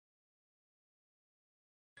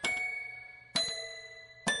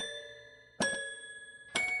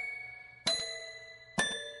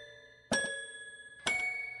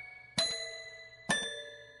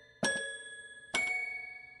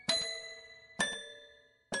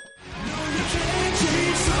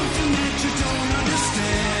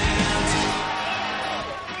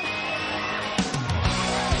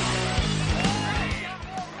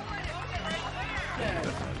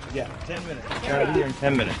here in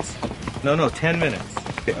 10 minutes. No, 10 minutes.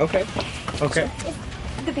 Okay.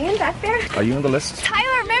 Is the band back there? Are you on the list?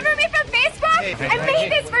 Tyler, remember me from Facebook? I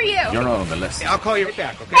made this for you. You're not on the list. I'll call you right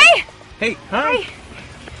back, okay? Hey! Hey, hi. Hi.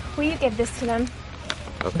 Will you give this to them?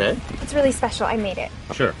 Okay. It's really special. I made it.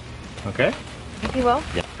 Sure. Okay? You will?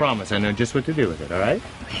 Yeah. Promise, I know just what to do with it, all right?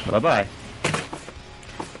 Okay. Bye-bye.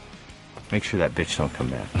 Make sure that bitch don't come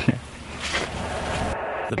back.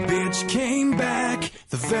 The bitch came back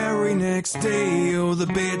the very next day. Oh, the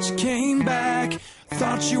bitch came back.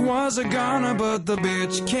 Thought she was a goner, but the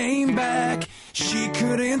bitch came back. She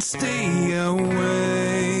couldn't stay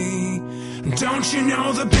away. Don't you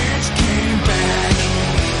know the bitch came back?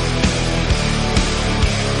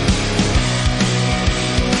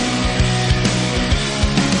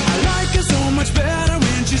 I like her so much better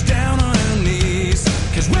when she's down on her knees.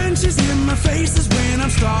 'Cause when she's in my face is when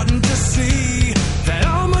I'm starting to see that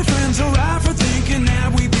all my friends are right for thinking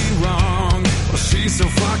that we be wrong. Well, she's so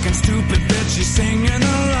fucking stupid that she's singing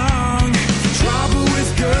along. The trouble with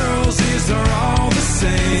girls is they're all the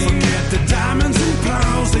same. Forget the diamonds and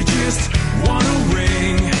pearls, they just want a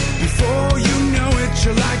ring. Before you know it,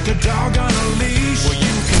 you're like a dog on a leash. Well,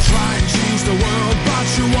 you can try and change the world, but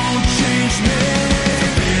you won't change me. The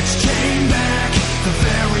bitch came back the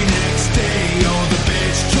very next day. Oh, the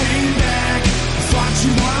bitch came back. I thought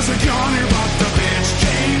she was a goner, but the bitch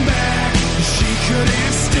came back. She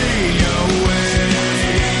couldn't stay away.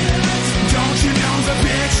 Don't you know the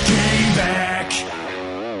bitch came back?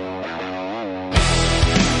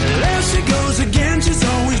 There she goes again, she's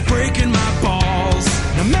always breaking my balls.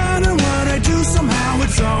 No matter what I do, somehow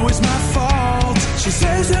it's always my fault. She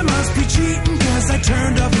says I must be cheating 'cause I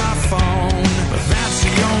turned off my phone. But that's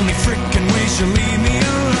the only frickin' way she'll leave me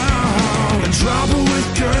alone. The trouble with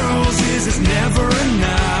girls is it's never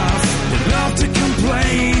enough. They love to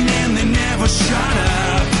complain and they never shut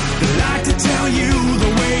up. They like to tell you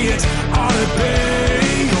the way it ought to be.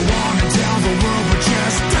 Go on and tell the world, but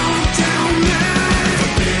just don't tell me. The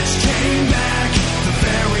bitch came back the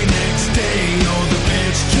very next day. Oh, the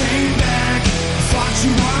bitch came back. I thought she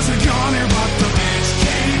was a goner, but the bitch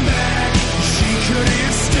came back. She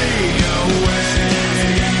couldn't stay away.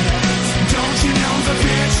 Don't you know the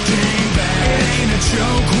bitch came back? It ain't a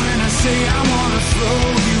joke when I say I wanna throw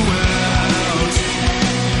you out.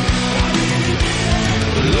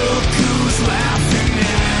 Look who's laughing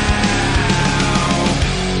now.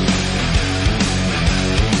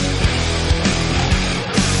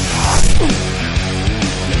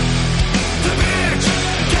 The bitch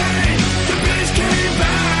came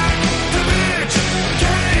back.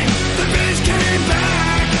 The bitch came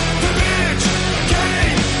back.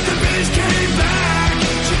 The bitch came back.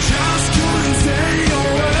 She just couldn't stay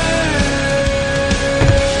away.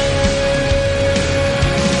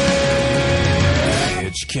 The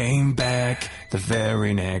bitch came back the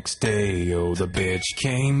very next day. Oh, the bitch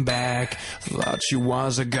came back. Thought she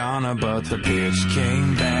was a goner, but the bitch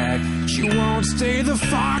came back. She won't stay the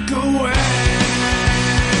fuck away.